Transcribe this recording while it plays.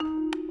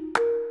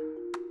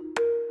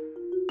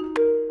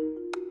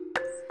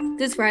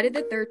Does Friday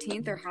the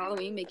 13th or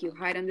Halloween make you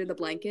hide under the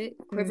blanket,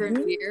 quiver in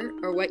fear,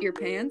 or wet your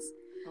pants?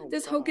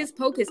 Does Hocus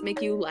Pocus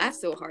make you laugh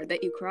so hard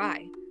that you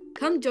cry?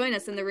 Come join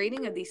us in the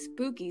rating of these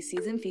spooky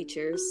season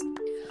features.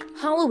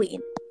 Halloween.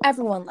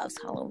 Everyone loves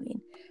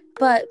Halloween.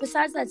 But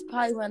besides that, it's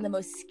probably one of the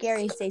most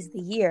scariest days of the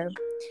year.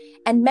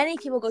 And many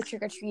people go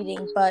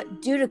trick-or-treating,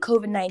 but due to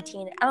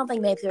COVID-19, I don't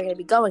think many people are going to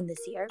be going this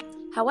year.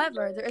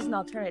 However, there is an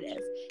alternative.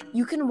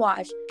 You can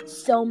watch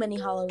so many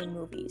Halloween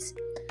movies,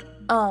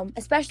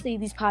 especially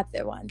these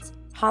popular ones.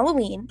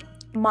 Halloween,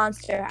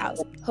 Monster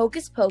House,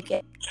 Hocus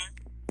Pocus,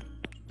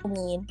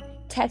 Halloween,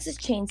 Texas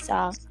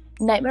Chainsaw,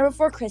 Nightmare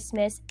Before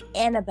Christmas,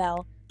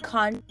 Annabelle,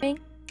 Conjuring,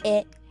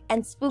 It,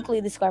 and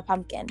Spookily the Square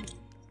Pumpkin.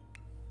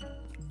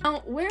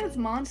 Now, where's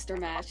Monster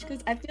Mash? Because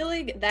I feel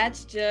like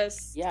that's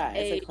just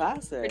it's a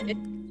classic.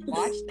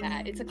 Watch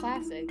that. It's a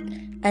classic.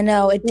 I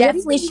know, it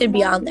definitely should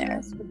be on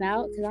there. Because I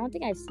don't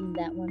think I've seen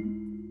that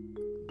one.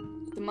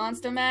 The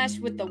Monster Mash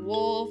with the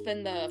wolf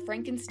and the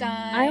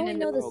Frankenstein. I only and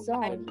know the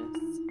song.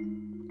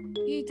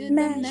 He did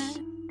Mash.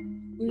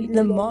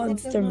 The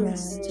Monster Mash.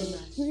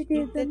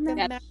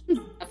 That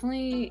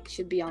definitely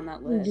should be on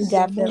that list.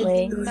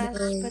 Definitely.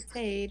 Mashed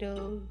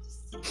potatoes.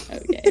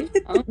 Okay.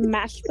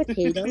 Mashed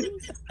potatoes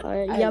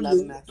are I yummy.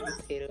 love mashed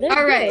potatoes. They're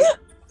All right.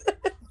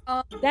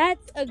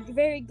 That's a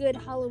very good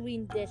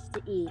Halloween dish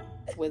to eat.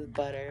 With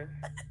butter.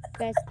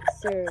 Best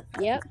served.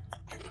 Yep.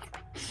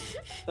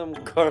 Some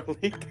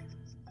garlic.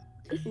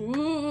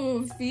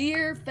 Ooh,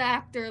 fear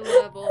factor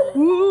level.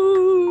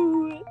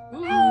 Ooh.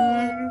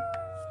 Ooh.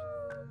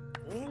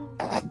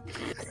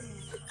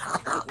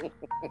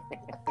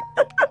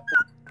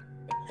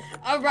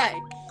 All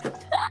right.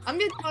 I'm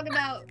going to talk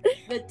about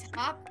the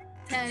top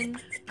 10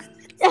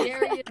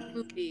 scariest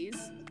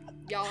movies,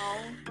 y'all.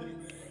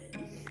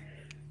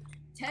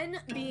 10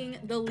 being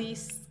the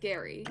least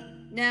scary.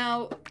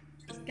 Now,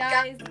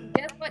 guys,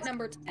 guess what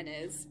number 10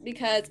 is?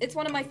 Because it's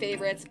one of my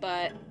favorites,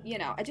 but,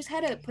 I just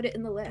had to put it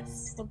in the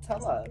list. Well,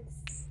 tell us.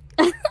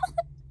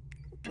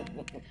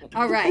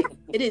 All right.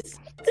 It is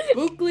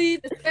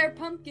Spookily the Square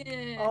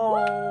Pumpkin.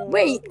 Oh.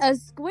 Wait, a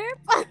square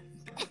pumpkin?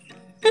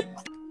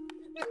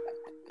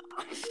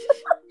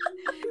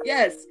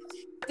 Yes.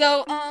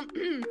 So,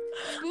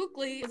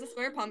 Spookily is a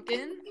square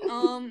pumpkin,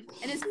 and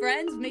his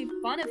friends made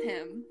fun of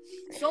him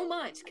so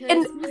much because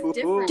And he was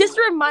different. Just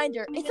a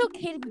reminder, it's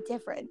okay to be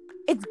different.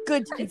 It's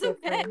good to be It's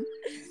okay. different.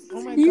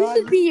 Oh my You god.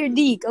 should be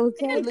unique,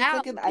 okay? It looks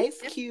like an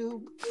ice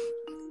cube.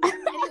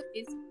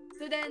 Anyways,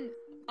 so then,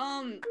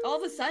 all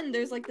of a sudden,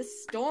 there's like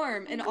this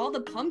storm, and all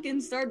the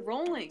pumpkins started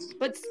rolling,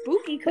 but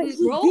Spooky But couldn't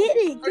he roll. did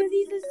it because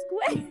he's a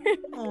square.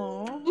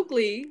 Aww.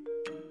 Spookily.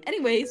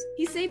 Anyways,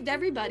 he saved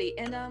everybody,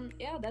 and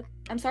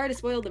I'm sorry to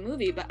spoil the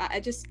movie, but I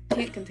just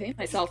can't contain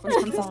myself when it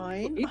comes to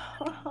Fine.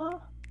 Spooky.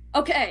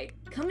 Okay,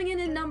 coming in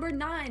at number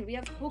 9, we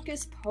have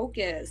Hocus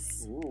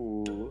Pocus.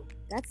 Ooh.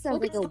 That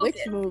sounds like a Hocus witch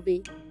Pocus.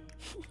 movie.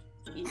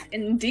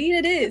 Indeed,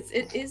 it is.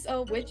 It is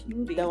a witch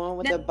movie. The one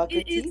with Now, the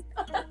bucket it is- teeth?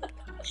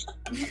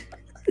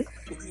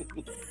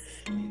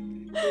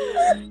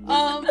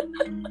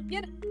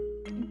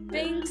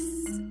 Binks.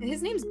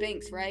 His name's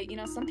Binks, right?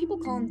 Some people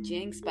call him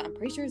Jinx, but I'm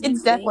pretty sure his It's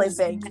name's definitely Binks.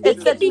 Binks. He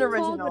It's can such be an called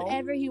original.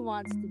 whatever he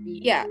wants to be.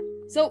 Yeah.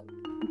 So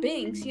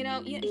Binks,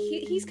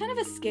 he's kind of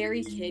a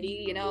scary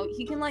kitty.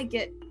 He can like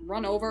get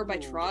run over by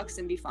trucks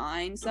and be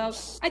fine. So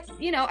I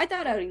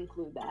thought I would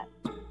include that.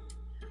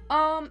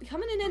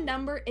 Coming in at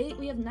number 8,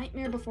 we have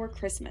Nightmare Before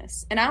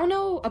Christmas. And I don't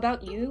know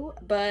about you,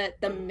 but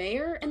the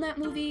mayor in that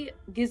movie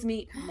gives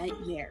me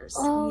nightmares.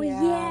 Oh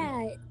Yeah.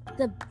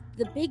 yeah,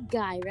 the big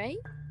guy, right?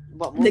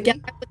 What The movie? guy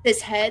with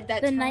his head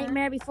that The turned.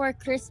 Nightmare Before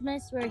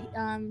Christmas, where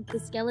the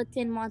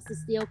skeleton wants to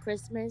steal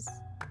Christmas,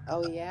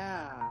 Oh,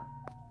 yeah.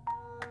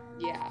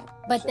 Yeah.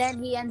 but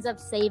then he ends up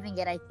saving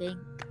it. I think.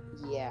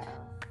 Yeah.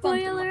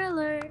 Spoiler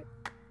alert!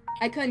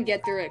 I couldn't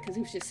get through it because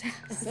it was just so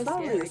It's not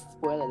really scary. a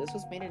spoiler. This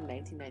was made in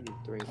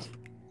 1993.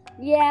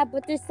 Yeah,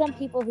 but there's some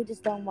people who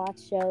just don't watch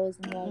shows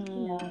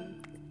and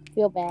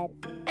feel bad.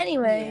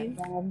 Anyway,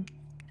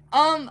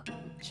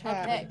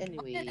 Child, Okay.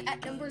 anyway.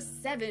 At number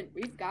 7,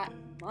 we've got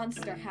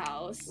Monster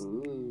House.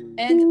 Ooh.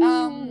 And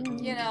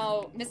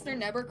Mr.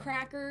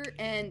 Nevercracker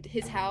and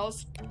his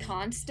house,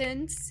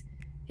 Constance,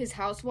 his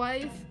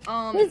housewife.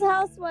 His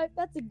housewife,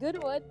 that's a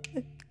good one.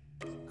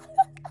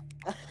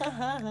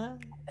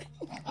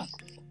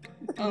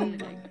 Oh my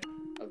god.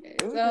 Okay.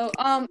 So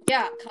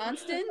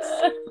Constance,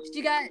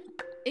 she got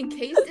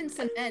encased in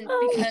cement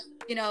because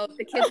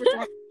the kids were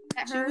talking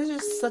at She her. was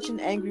just such an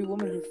angry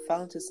woman who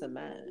fell into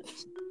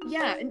cement.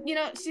 Yeah, and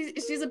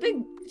she's a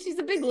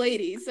big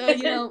lady, so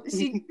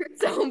she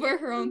trips over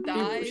her own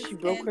thighs. She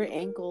broke and her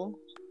ankle.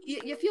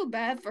 You feel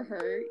bad for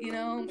her, but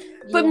Yeah.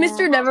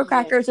 Mr.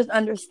 Nevercracker is just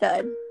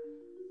understood.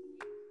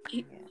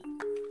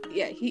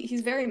 Yeah,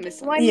 he's very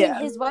missing. Well, Yeah.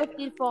 his wife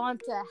did fall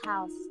into a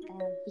house,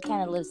 and he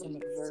kind of lives in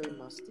it. Very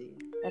musty.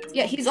 That's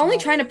Yeah, he's only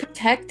trying to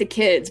protect the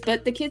kids,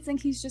 but the kids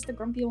think he's just a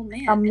grumpy old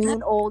man. a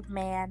mean old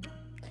man.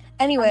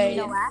 Anyway,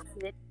 No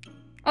accident.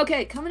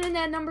 Okay, coming in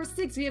at number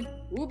 6, we have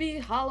Ruby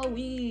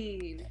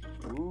Halloween.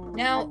 Ooh.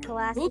 Now,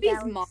 Classic Ruby's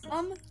Alex.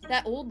 mom,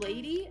 that old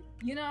lady,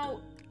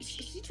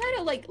 she tried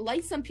to like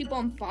light some people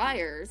on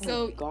fire.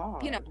 So oh,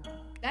 God. you know,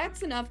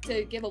 that's enough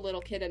to give a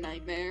little kid a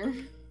nightmare.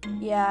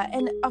 Yeah,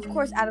 and of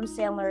course Adam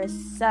Sandler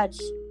is such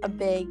a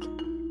big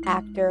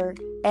actor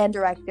and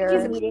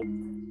director. He's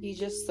eating. He's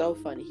just so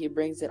funny. He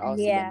brings it all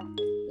Yeah, together.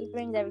 he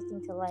brings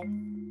everything to life.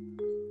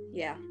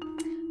 Yeah.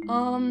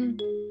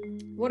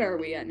 What are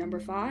we at? Number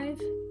 5?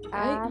 Right?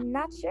 I'm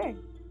not sure.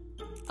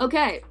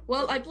 Okay.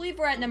 Well, I believe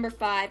we're at number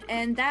 5,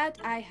 and that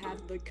I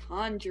have The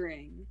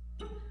Conjuring.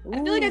 I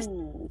feel like I've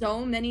Ooh.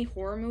 so many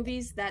horror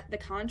movies that The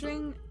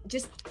Conjuring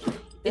just it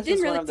This didn't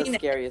is really one of the seem to-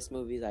 scariest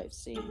movies I've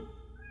seen.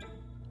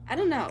 I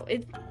don't know. I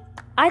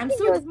I'm think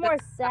so it was excited. more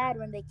sad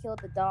when they killed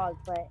the dog,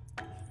 but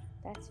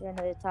that's for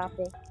another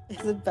topic.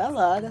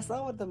 Isabella, that's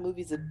not what the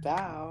movie's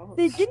about.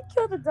 They didn't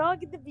kill the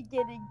dog in the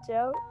beginning,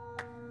 Joe.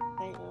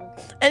 Okay.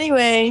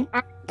 Anyway,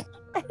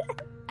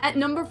 At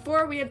number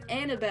 4, we have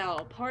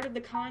Annabelle, part of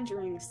the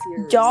Conjuring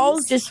series.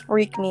 dolls just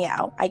freak me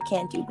out. I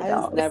can't do the I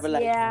dolls. just never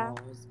liked Yeah.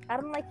 dolls. I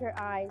don't like her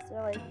eyes.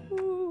 They're like,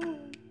 ooh.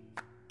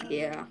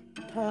 Yeah.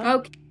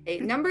 Huh? Okay.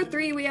 Number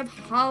 3, we have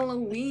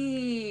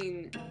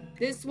Halloween.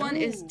 This one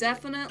is Ooh.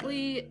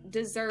 definitely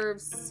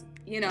deserves,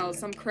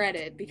 some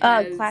credit Oh,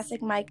 because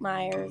classic Mike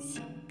Myers.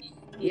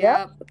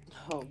 Yeah.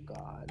 Oh,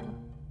 God.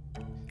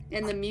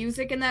 And the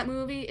music in that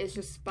movie is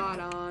just spot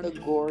The on.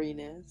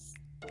 goriness.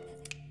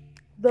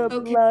 The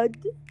Okay. blood.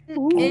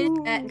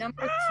 And at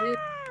number 2,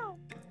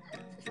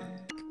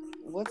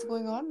 What's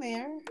going on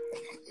there?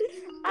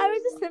 I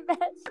was just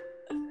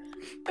imagining.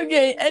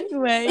 Okay,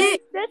 anyway.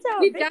 It- That's how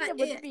a we've got victim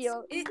would it.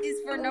 feel. It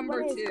is for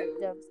number 2.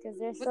 Because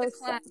they're With so the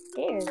clap.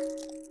 scared.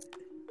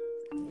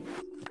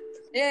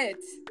 It.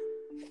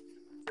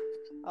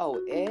 Oh,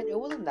 it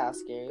wasn't that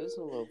scary. It was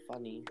a little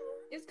funny.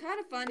 It's kind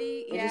of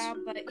funny, It yeah, is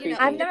but creepy.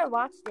 I've never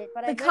watched it,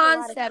 but The I've heard a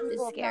lot of concept is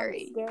people found it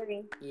scary.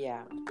 scary.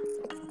 Yeah.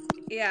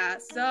 yeah.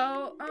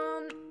 So,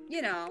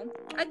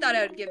 I thought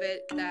I would give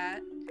it that.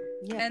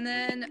 Yeah. And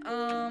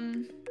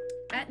then,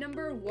 at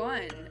number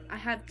 1, I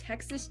have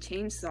Texas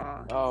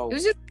Chainsaw. Oh, It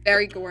was just a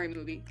very gory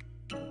movie.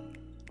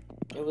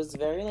 it was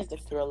very like a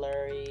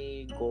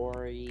thrillery,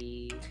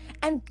 gory.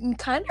 And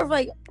kind of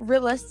like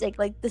realistic,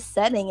 like the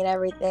setting and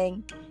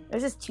everything. It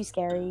was just too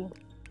scary.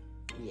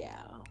 Yeah.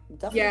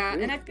 Definitely Yeah,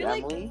 agree and I with feel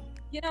like- Emily.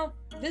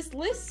 This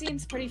list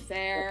seems pretty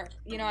fair,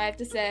 I have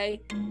to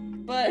say,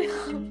 but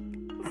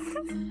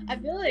I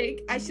feel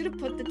like I should have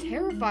put the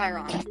Terrifier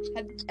on.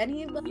 Have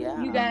any of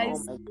Yeah. you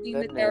guys oh my seen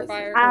the goodness.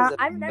 Terrifier? It was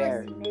a I've never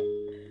very- seen it.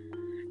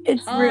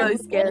 It's really well,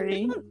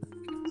 scary.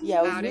 Yeah,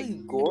 it was About it.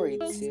 really gory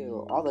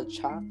too. All the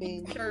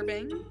chopping.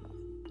 Disturbing.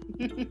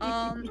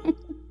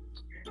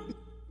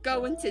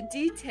 Go into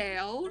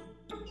detail.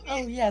 Oh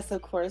yes,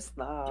 of course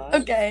not.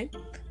 Okay.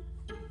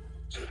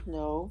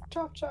 No.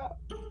 Chop chop.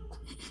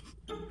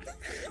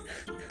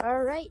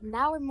 All right,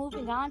 now we're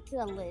moving on to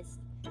the list,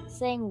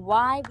 saying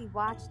why we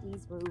watch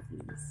these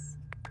movies.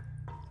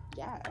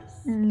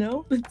 Yes.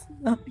 No, it's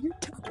not your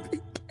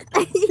topic.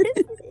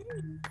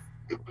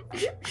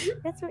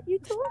 That's what you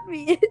told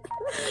me.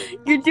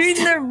 You're doing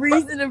the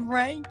reason of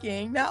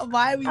ranking, not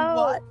why we Oh.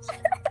 watch.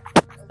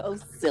 Oh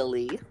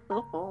silly.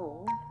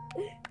 Oh.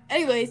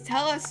 Anyways,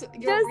 tell us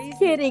your Just reason.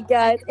 kidding,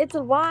 guys. It's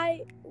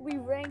why we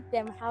rank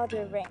them how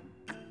they're ranked.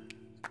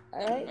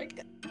 All Oh right, my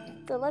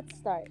God. so let's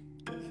start.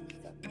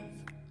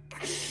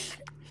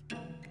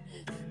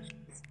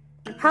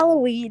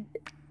 Halloween.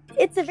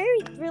 It's a very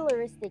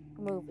thrilleristic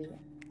movie.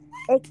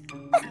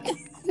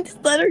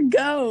 Just let her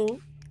go.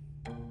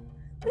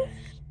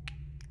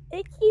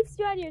 It keeps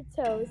you on your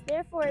toes,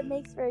 therefore it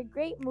makes for a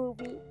great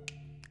movie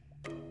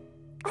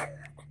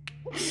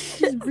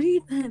Just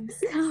breathe in.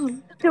 Stop.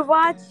 to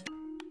watch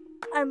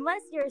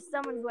unless you're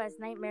someone who has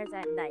nightmares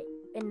at night.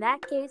 In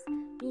that case,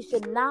 you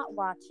should not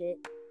watch it.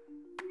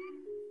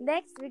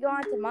 Next, we go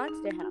on to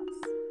Monster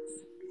House.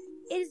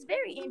 It is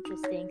very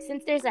interesting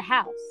since there's a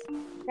house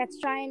that's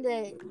trying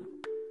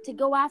to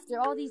go after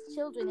all these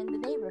children in the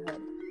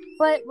neighborhood.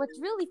 But what's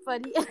really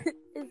funny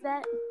is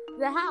that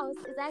the house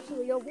is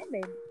actually a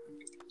woman.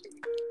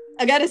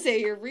 I gotta say,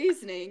 your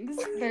reasonings,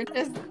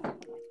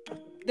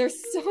 they're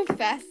so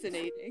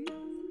fascinating.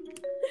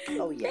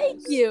 Oh yes.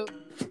 Thank you.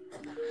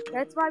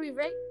 That's why we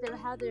rank them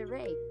how they're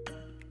ranked.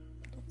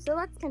 So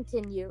let's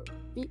continue.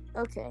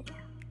 Okay.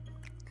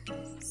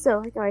 So,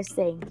 like I was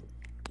saying,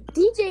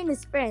 DJ and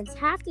his friends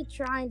have to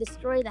try and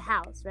destroy the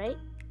house, right?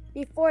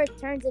 Before it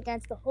turns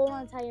against the whole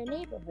entire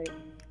neighborhood.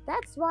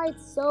 That's why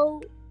it's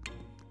so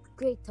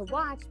great to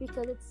watch,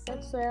 because it's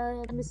such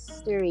a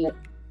mystery.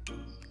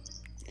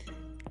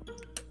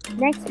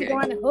 Next, we go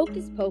on to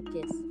Hocus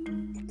Pocus.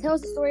 It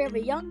tells the story of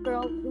a young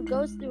girl who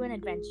goes through an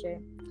adventure.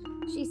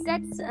 She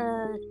sets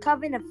a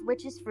coven of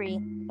witches free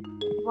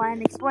while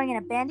exploring an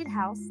abandoned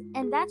house,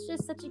 and that's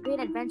just such a great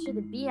adventure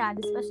to be on,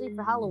 especially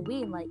for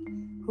Halloween. Like,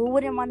 who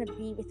wouldn't want to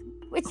be with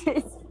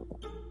witches?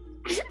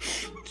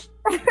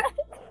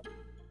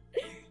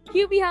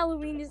 Hubie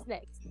Halloween is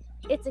next.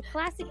 It's a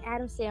classic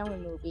Adam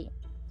Sandler movie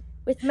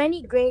with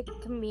many great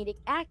comedic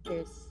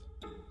actors.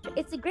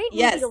 It's a great movie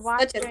Yes, to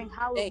watch such as during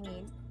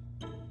Halloween.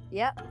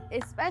 Yep,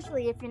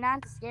 especially if you're not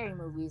into scary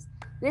movies.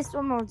 This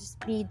one will just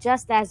be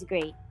just as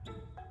great.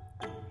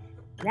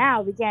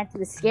 Now we get into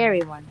the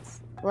scary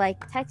ones,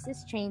 like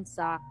Texas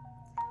Chainsaw.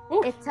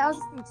 Ooh. It tells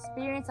us the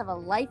experience of a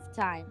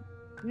lifetime,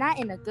 not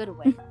in a good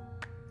way,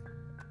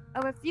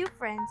 of a few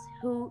friends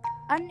who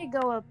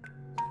undergo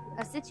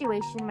a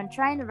situation when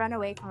trying to run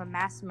away from a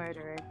mass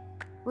murderer,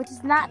 which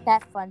is not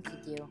that fun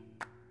to do.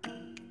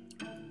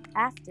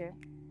 After,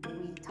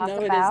 we talk No,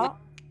 it about...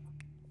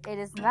 It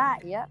is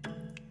not, yep.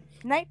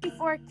 Night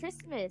Before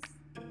Christmas.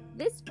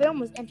 This film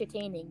was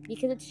entertaining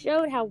because it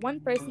showed how one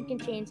person can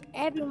change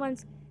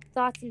everyone's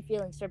thoughts and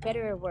feelings for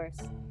better or worse.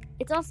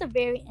 It's also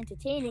very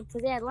entertaining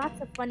because it had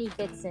lots of funny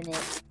bits in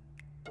it.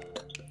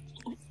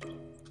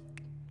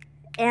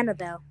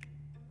 Annabelle.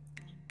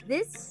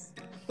 This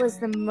was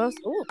the most...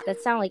 Ooh,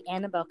 that sounded like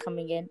Annabelle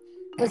coming in.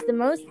 Was the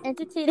most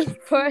entertaining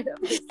part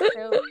of this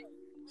film.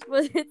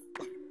 Was its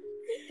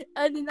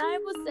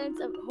undeniable sense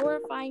of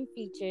horrifying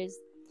features.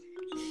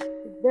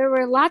 There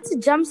were lots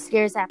of jump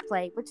scares at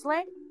play, which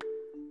led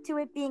to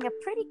it being a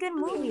pretty good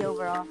movie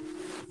overall.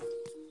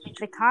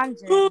 The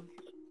Conjuring.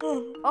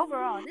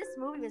 Overall, this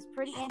movie was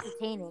pretty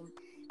entertaining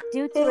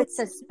due to its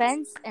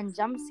suspense and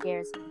jump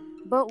scares.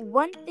 But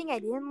one thing I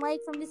didn't like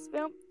from this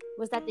film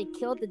was that they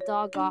killed the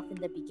dog off in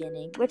the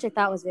beginning, which I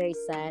thought was very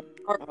sad.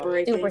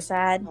 Heartbreaking. Super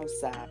sad. How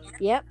sad.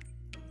 Yep.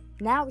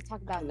 Now we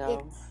talk about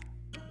No.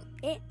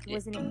 It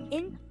was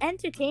an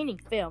entertaining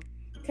film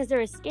because there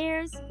were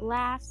scares,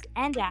 laughs,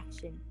 and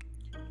action.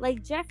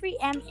 Like Jeffrey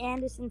M.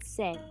 Anderson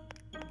said,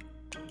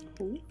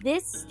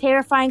 this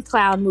terrifying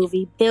clown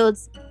movie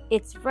builds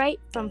its fright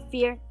from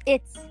fear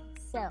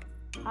itself.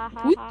 Ha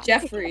ha Who's ha.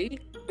 Jeffrey?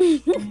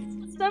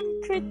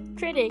 Some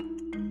critic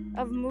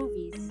of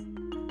movies.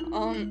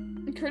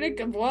 Critic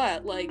of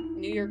what? Like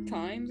New York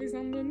Times or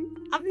something?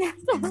 I'm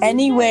not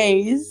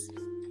Anyways.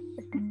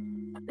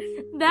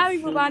 Now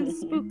we move on to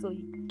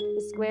Spookily,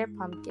 the Square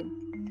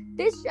Pumpkin.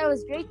 This show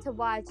is great to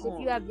watch if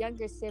you have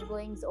younger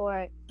siblings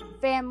or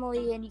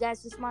family and you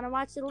guys just want to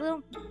watch a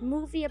little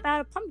movie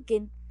about a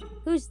pumpkin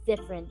who's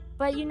different.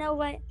 But you know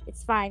what?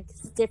 It's fine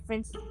because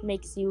difference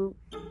makes you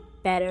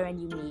better and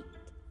unique.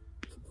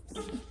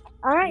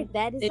 Alright,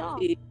 that is all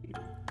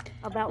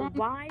about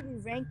why we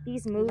rank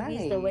these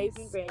movies the way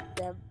we rank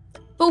them.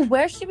 But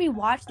where should we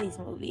watch these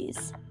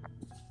movies?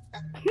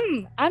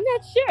 I'm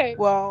not sure.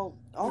 Well,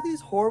 all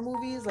these horror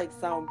movies like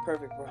sound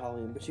perfect for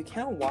Halloween, but you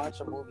can't watch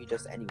a movie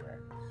just anywhere.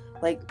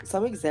 Like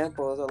some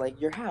examples are like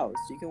your house.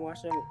 You can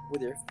watch them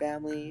with your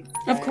family.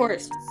 Of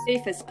course, friends,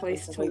 safest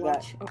place stuff to like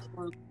watch a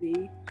horror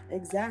movie.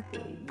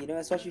 Exactly. You know,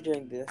 especially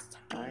during this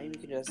time, you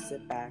can just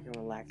sit back and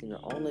relax in your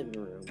own living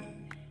room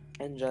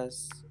and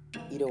just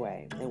eat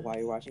away. And while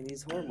you're watching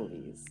these horror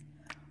movies.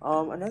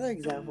 Another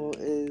example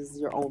is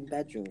your own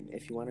bedroom.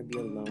 If you want to be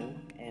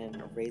alone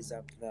and raise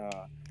up the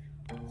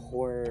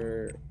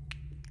horror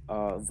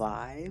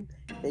vibe,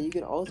 then you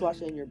can always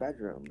watch it in your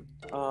bedroom.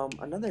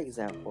 Another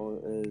example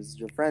is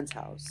your friend's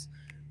house.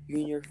 You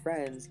and your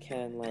friends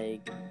can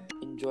like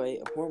enjoy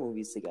horror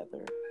movies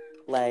together,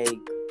 like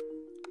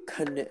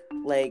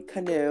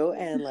Canoe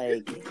and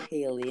like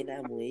Haley and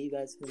Emily. You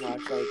guys can watch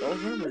like a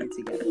horror movie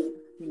together.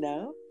 You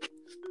know.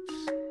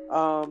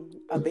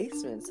 A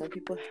basement. Some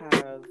people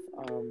have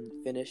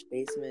finished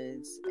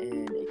basements,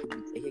 and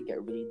it can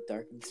get really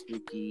dark and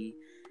spooky.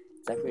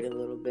 Decorate a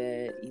little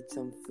bit, eat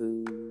some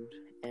food,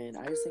 and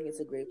I just think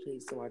it's a great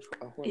place to watch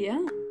a horror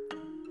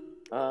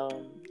movie.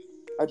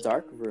 A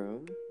dark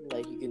room,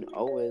 like you can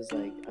always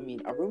a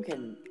room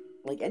can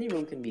any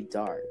room can be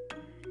dark.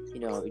 You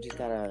know, you just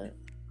gotta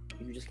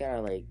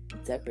like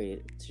decorate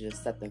it to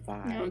just set the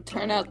vibe. You know,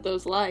 turn out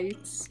those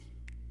lights.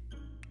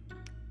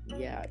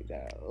 Yeah, you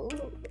gotta.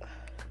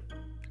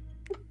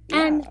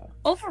 And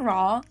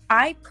overall,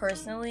 I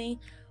personally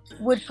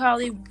would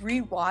probably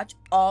rewatch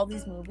all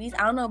these movies.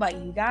 I don't know about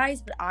you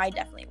guys, but I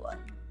definitely would.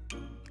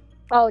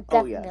 Oh,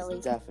 Oh definitely.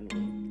 yes,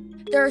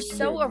 definitely. They're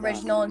so Yeah,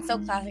 original and so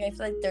classic. I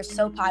feel like they're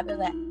so popular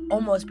that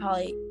almost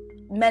probably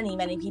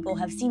many people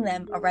have seen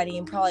them already,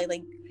 and probably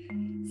like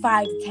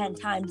 5 to 10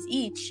 times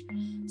each.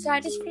 So I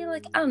just feel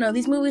like, I don't know,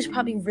 these movies are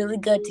probably really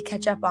good to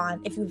catch up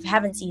on if you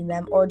haven't seen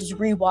them, or just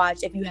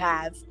rewatch if you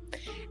have,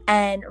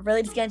 and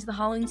really just get into the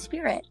Halloween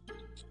spirit.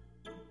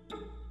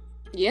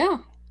 Yeah.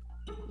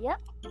 Yep.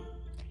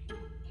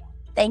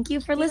 Thank you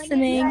for Do you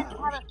listening. guys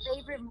have a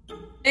favorite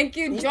movie? Thank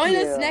you. Thank Join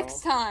us you.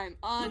 next time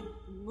on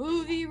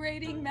Movie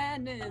Rating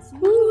Madness.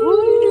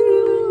 Woo!